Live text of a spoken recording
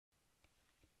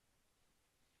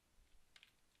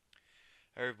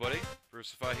Hey everybody,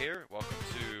 Brucify here. Welcome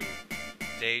to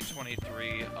day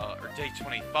 23, or day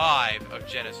 25 of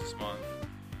Genesis month.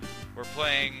 We're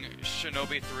playing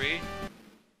Shinobi 3.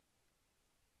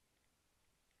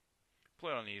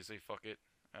 Play it on easy, fuck it.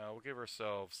 We'll give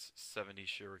ourselves 70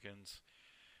 shurikens.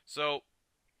 So,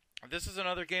 this is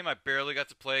another game I barely got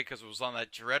to play because it was on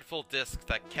that dreadful disc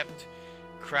that kept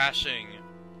crashing.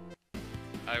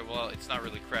 Well, it's not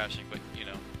really crashing, but you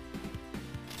know.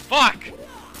 Fuck!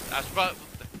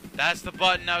 That's the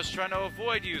button I was trying to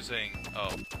avoid using.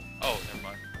 Oh, never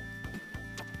mind.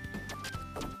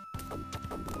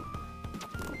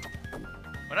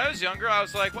 When I was younger, I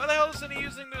was like, why the hell isn't he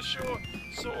using this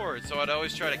sword? So I'd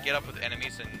always try to get up with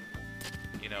enemies and,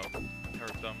 you know,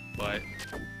 hurt them. But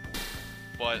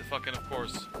fucking, of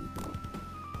course, you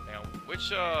know,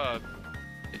 which,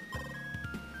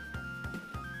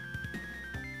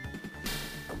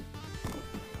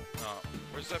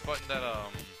 where's that button that,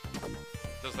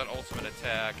 does that ultimate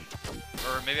attack?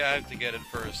 Or maybe I have to get it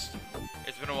first.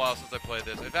 It's been a while since I played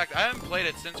this. In fact, I haven't played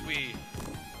it since we...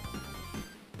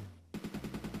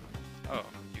 Oh,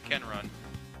 you can run.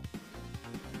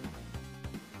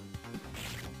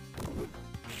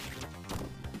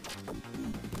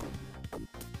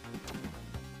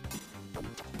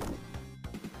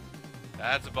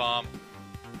 That's a bomb.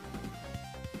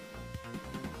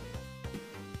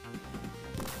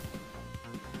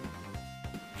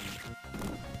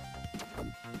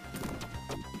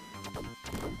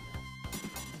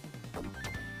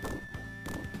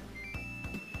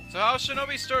 So how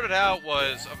Shinobi started out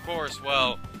was, of course,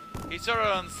 well, he started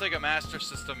on the Sega Master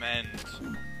System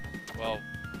and, well,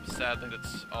 sadly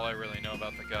that's all I really know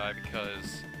about the guy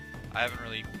because I haven't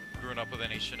really grown up with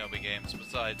any Shinobi games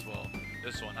besides, well,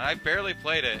 this one. I barely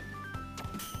played it.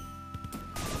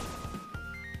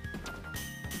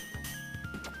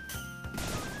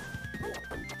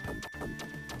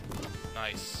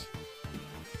 Nice.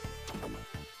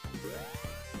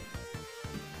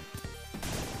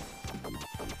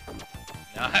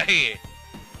 Nice!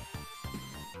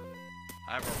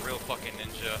 I'm a real fucking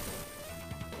ninja.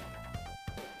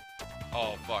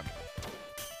 Oh, fuck.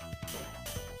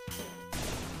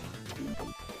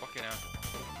 Fucking hell.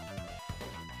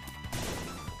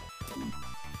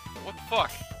 What the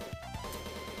fuck?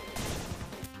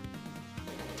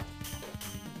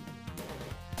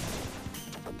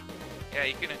 Yeah,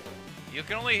 you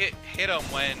can only hit him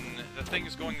when the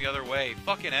thing's going the other way.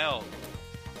 Fucking hell.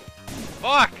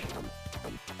 Fuck!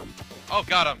 Oh,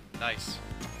 got him. Nice.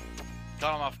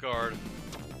 Got him off guard.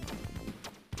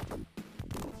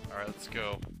 Alright, let's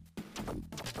go.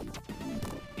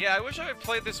 Yeah, I wish I had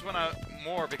played this one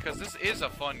more because this is a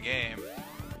fun game.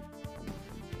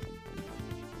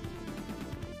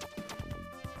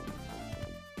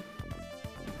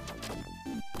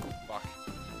 Fuck.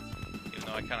 Even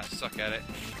though I kind of suck at it.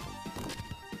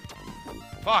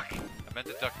 Fuck! I meant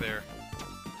to duck there.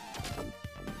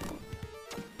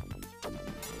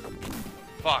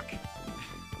 Fuck.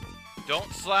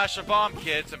 Don't slash a bomb,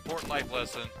 kids. Important life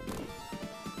lesson.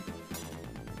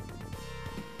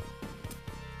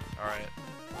 Alright.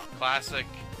 Classic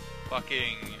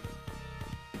fucking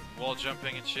wall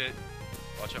jumping and shit.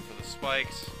 Watch out for the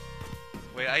spikes.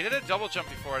 Wait, I did a double jump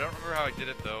before. I don't remember how I did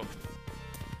it, though.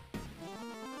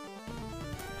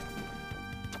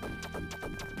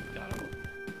 Got him.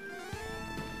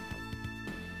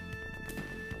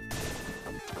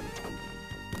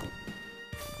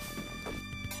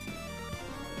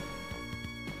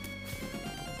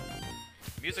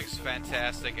 Music's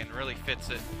fantastic and really fits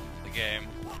the game.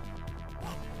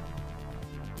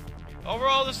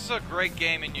 Overall, this is a great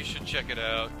game and you should check it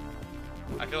out.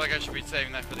 I feel like I should be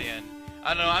saving that for the end.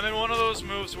 I don't know, I'm in one of those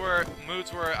moods where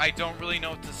I don't really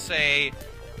know what to say,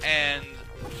 and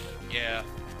yeah,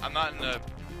 I'm not in a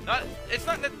I'm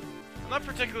not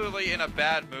particularly in a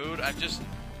bad mood. I just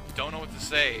don't know what to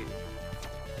say.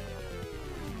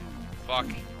 Fuck.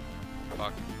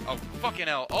 Fuck. Oh, fucking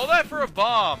hell. All that for a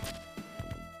bomb!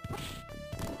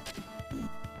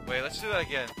 Wait, let's do that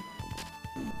again.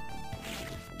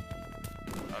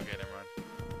 Okay, never mind.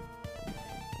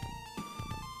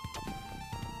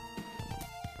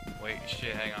 Wait,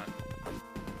 shit, hang on.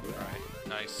 Alright,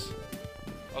 nice.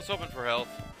 I was hoping for health.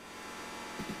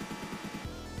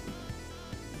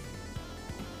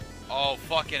 Oh,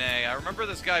 fucking A. I remember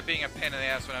this guy being a pain in the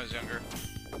ass when I was younger.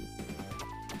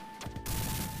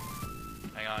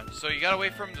 Hang on. So you gotta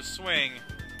wait for him to swing.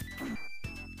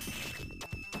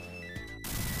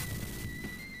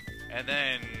 And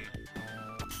then...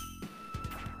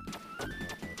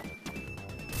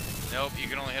 Nope, you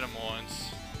can only hit him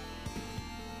once.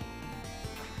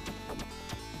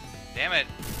 Damn it.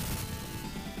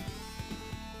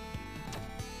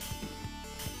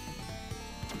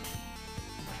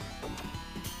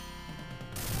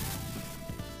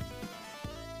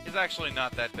 He's actually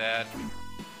not that bad.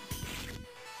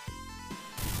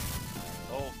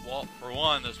 Oh, well, for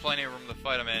one, there's plenty of room to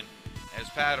fight him in. And his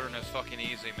pattern is fucking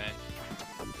easy, man.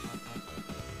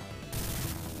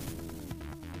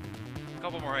 A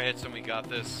couple more hits and we got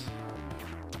this.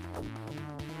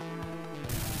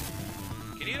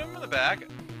 Can you hit him in the back?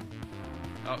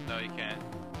 Oh, no, you can't.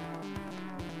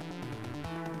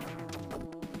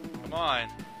 Come on.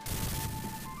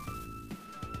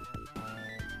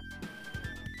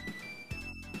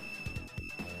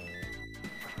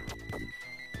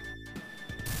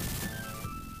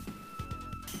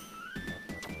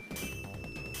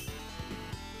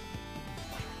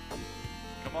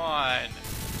 Come on.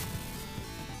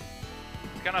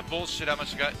 It's kind of bullshit how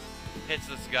much hits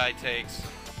this guy takes.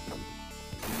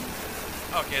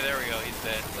 Okay, there we go. He's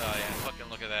dead. Oh, yeah. Fucking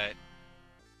look at that.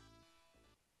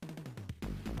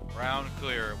 Round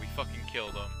clear. We fucking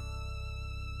killed him.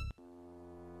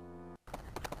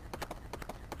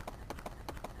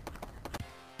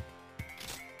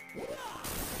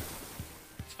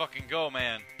 Let's fucking go,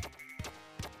 man.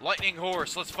 Lightning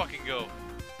horse. Let's fucking go.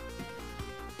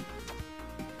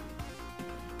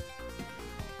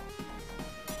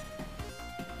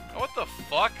 Oh, what the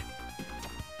fuck?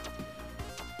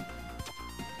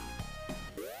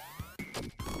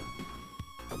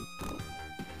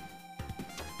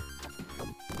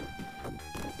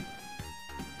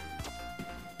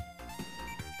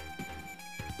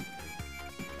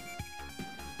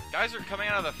 Guys are coming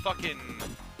out of the fucking...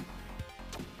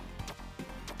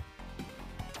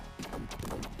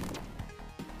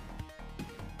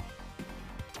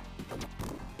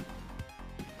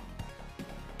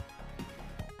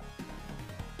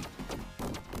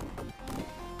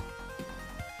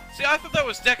 See, I thought that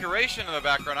was decoration in the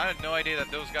background. I had no idea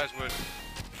that those guys would...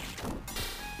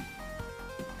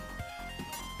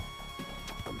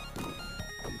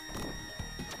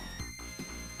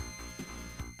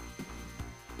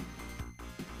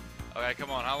 Okay,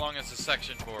 come on. How long is this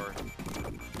section for?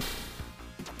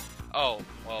 Oh,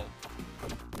 well.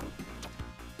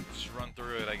 Just run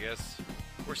through it, I guess.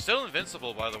 We're still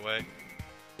invincible, by the way.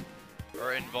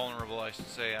 Or invulnerable, I should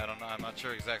say. I don't know. I'm not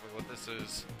sure exactly what this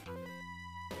is.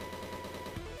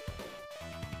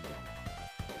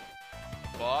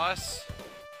 Boss?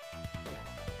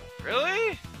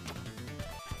 Really?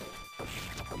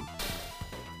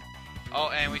 Oh,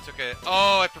 and we took a...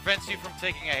 Oh, it prevents you from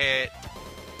taking a hit.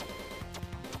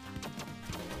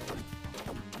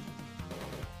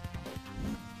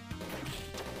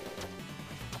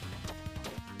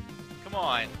 Come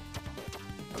on.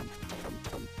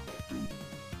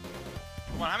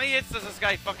 Come on, how many hits does this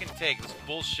guy fucking take? This is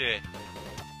bullshit.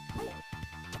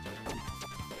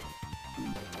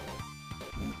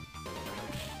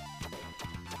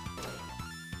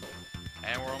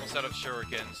 And we're almost out of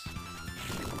shurikens.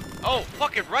 Oh,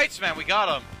 fucking rights, man, we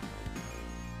got him.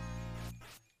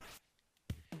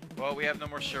 Well, we have no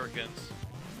more shurikens.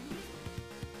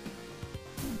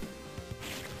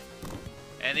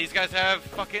 And these guys have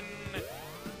fucking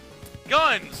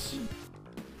guns!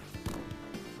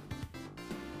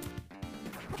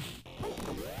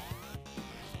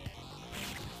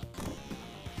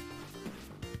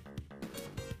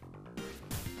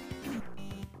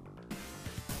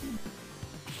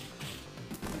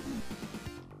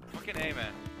 Fucking A,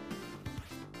 man.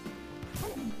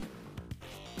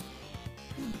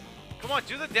 Come on,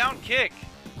 do the down kick!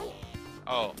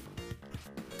 Oh.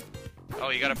 Oh,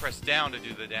 you gotta press down to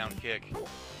do the down kick.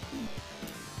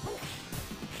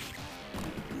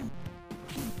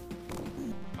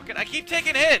 Fucking, I keep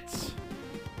taking hits!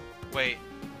 Wait.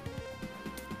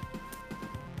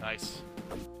 Nice.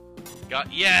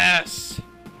 Got, yes!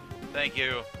 Thank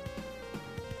you.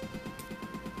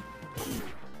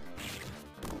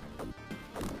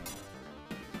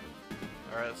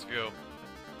 Alright, let's go.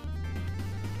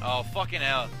 Oh, fucking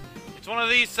hell. It's one of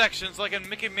these sections like in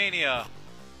Mickey Mania.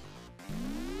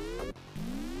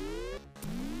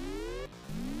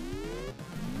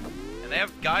 And they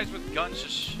have guys with guns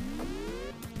just...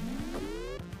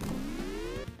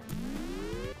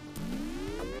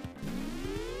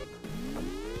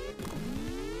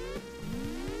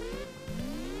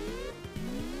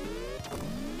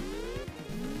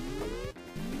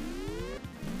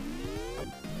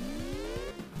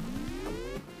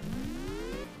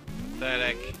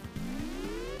 Pathetic.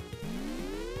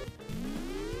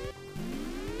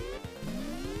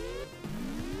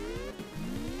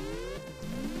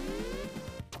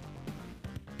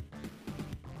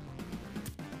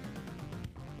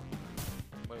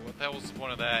 Wait, what the hell was the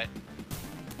point of that?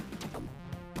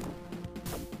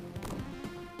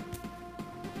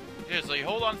 Yeah, so you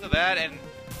hold on to that and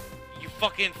you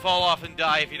fucking fall off and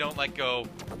die if you don't let go.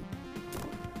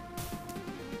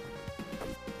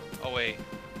 Oh, wait.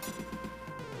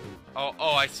 Oh,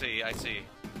 I see, I see.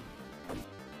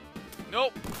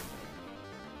 Nope.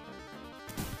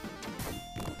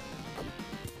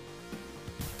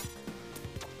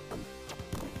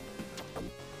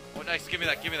 Oh, nice. Give me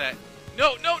that, give me that.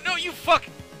 No, no, no, you fuck!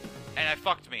 And I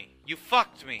fucked me. You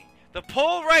fucked me. The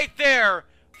pole right there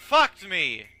fucked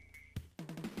me.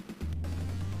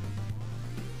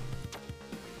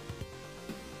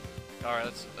 Alright,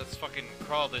 let's fucking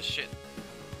crawl this shit.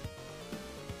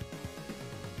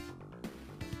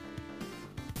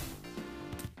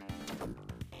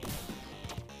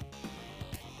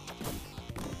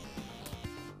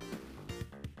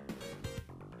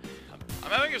 I'm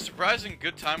having a surprising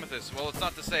good time with this. Well, it's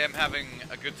not to say I'm having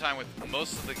a good time with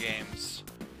most of the games.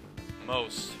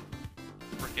 Most.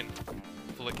 Frickin'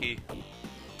 flicky.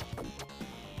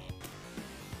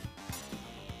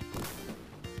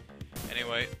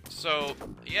 Anyway, so,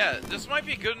 yeah, this might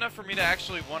be good enough for me to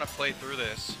actually want to play through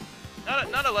this.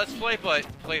 Not a let's play, but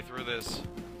play through this.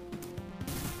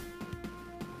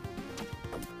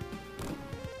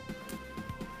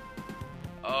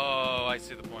 Oh, I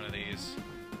see the point of these.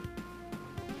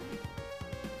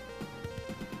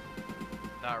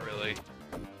 Not really.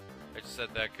 I just said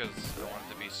that because I wanted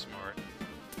to be smart.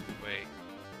 Wait.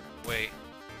 Wait.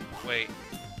 Wait.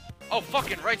 Oh,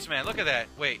 fucking rights, man. Look at that.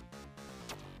 Wait.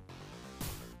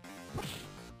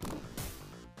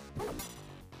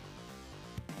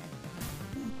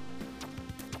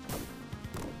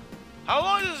 How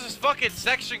long does this fucking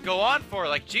section go on for?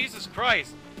 Like, Jesus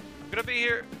Christ. I'm gonna be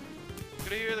here for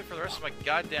the rest of my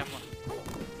goddamn life.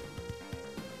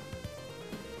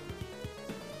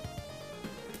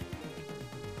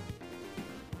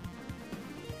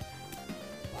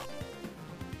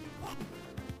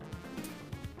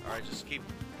 Alright, just keep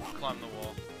climbing the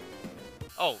wall.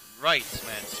 Oh, right,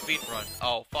 man. Speed run.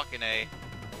 Oh, fucking A.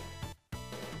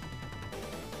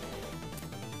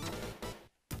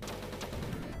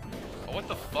 Oh, what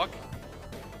the fuck?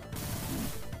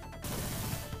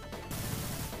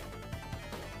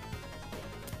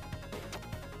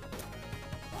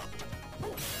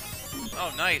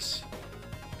 Oh, nice.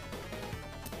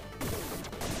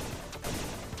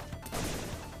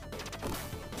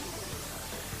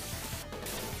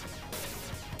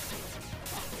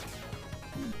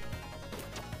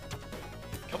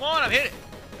 Come on, I'm hitting.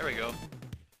 There we go.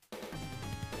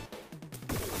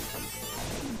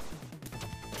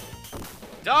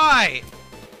 Die!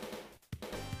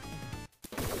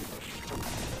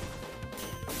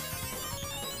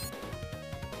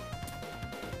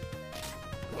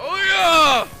 Oh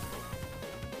yeah!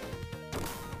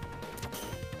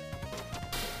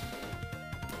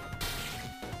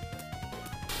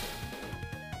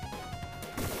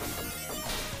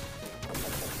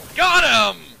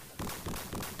 Got him!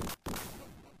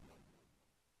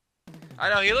 I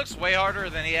know, he looks way harder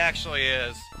than he actually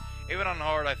is. Even on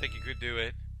hard, I think you could do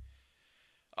it.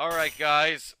 Alright,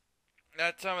 guys.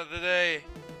 That time of the day.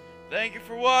 Thank you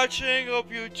for watching. Hope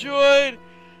you enjoyed.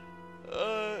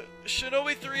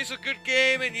 Shinobi 3 is a good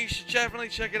game, and you should definitely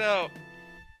check it out.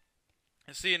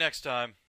 And see you next time.